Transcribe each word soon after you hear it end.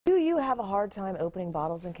you have a hard time opening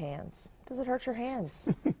bottles and cans? Does it hurt your hands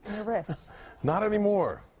and your wrists? Not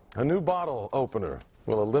anymore. A new bottle opener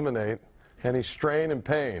will eliminate any strain and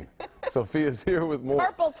pain. Sophia's here with more.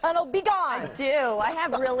 Purple tunnel, be gone! I do. I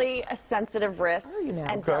have really sensitive wrists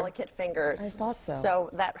and delicate fingers. I thought so. So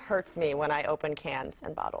that hurts me when I open cans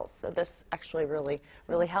and bottles. So this actually really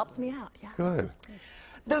helped me out. Yeah. Good.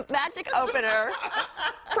 The magic opener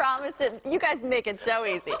promises, you guys make it so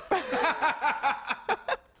easy.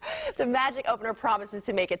 The magic opener promises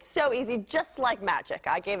to make it so easy, just like magic.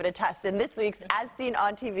 I gave it a test in this week's As Seen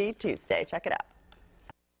on TV Tuesday. Check it out.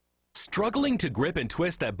 Struggling to grip and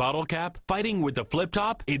twist that bottle cap? Fighting with the flip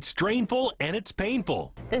top? It's strainful and it's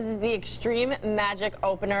painful. This is the Extreme Magic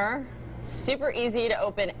Opener. Super easy to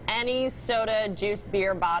open any soda, juice,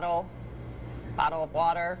 beer bottle, bottle of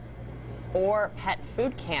water, or pet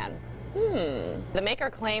food can. The maker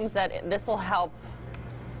claims that this will help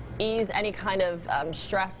ease any kind of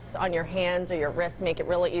stress on your hands or your wrists, make it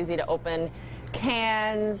really easy to open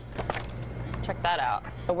cans. Check that out.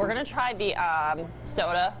 So we're gonna try the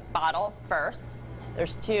soda bottle first.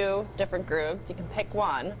 There's two different grooves. You can pick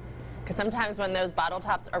one, because sometimes when those bottle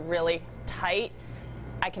tops are really tight,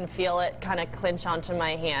 I can feel it kind of clinch onto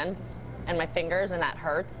my hands and my fingers, and that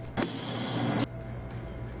hurts.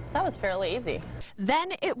 So that was fairly easy.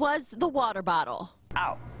 Then it was the water bottle.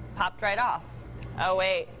 Ow, popped right off. Oh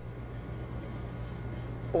wait,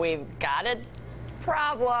 we've got a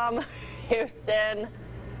problem, Houston.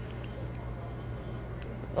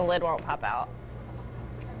 The lid won't pop out.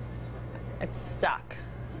 It's stuck,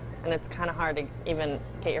 and it's kind of hard to even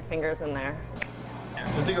get your fingers in there. Do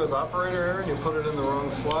you think it was operator error and you put it in the wrong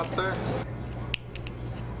slot there?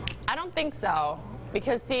 I don't think so,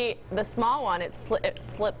 because see, the small one, it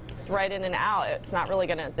slips right in and out. It's not really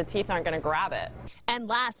gonna, the teeth aren't gonna grab it. And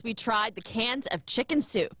last, we tried the cans of chicken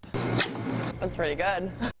soup. That's pretty good.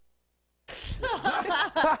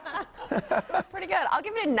 That's pretty good. I'll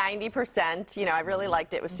give it a 90%. You know, I really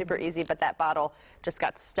liked it. It was super easy, but that bottle just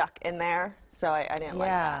got stuck in there, so I didn't like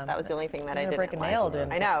that. That was the only thing that I didn't break a nail,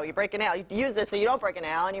 didn't I know, you break a nail. You use this so you don't break a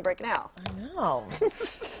nail, and you break a nail. I know.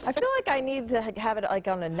 I feel like I need to have it like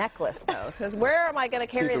on a necklace, though, because where am I going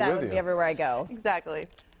to carry that with me everywhere I go? Exactly.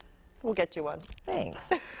 We'll get you one.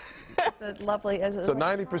 Thanks. Lovely. So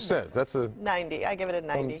 90%. That's a 90. I give it a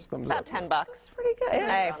 90. Thumbs About up. $10. Pretty good.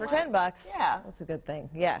 Hey, for $10. Yeah. That's a good thing.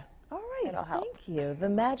 Yeah. All right. It'll help. Thank you. The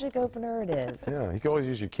magic opener it is. Yeah, you can always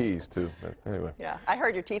use your keys, too. But anyway. Yeah. I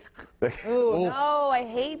heard your teeth. Ooh, no, I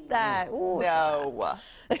hate that. Ooh. No.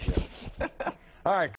 All right.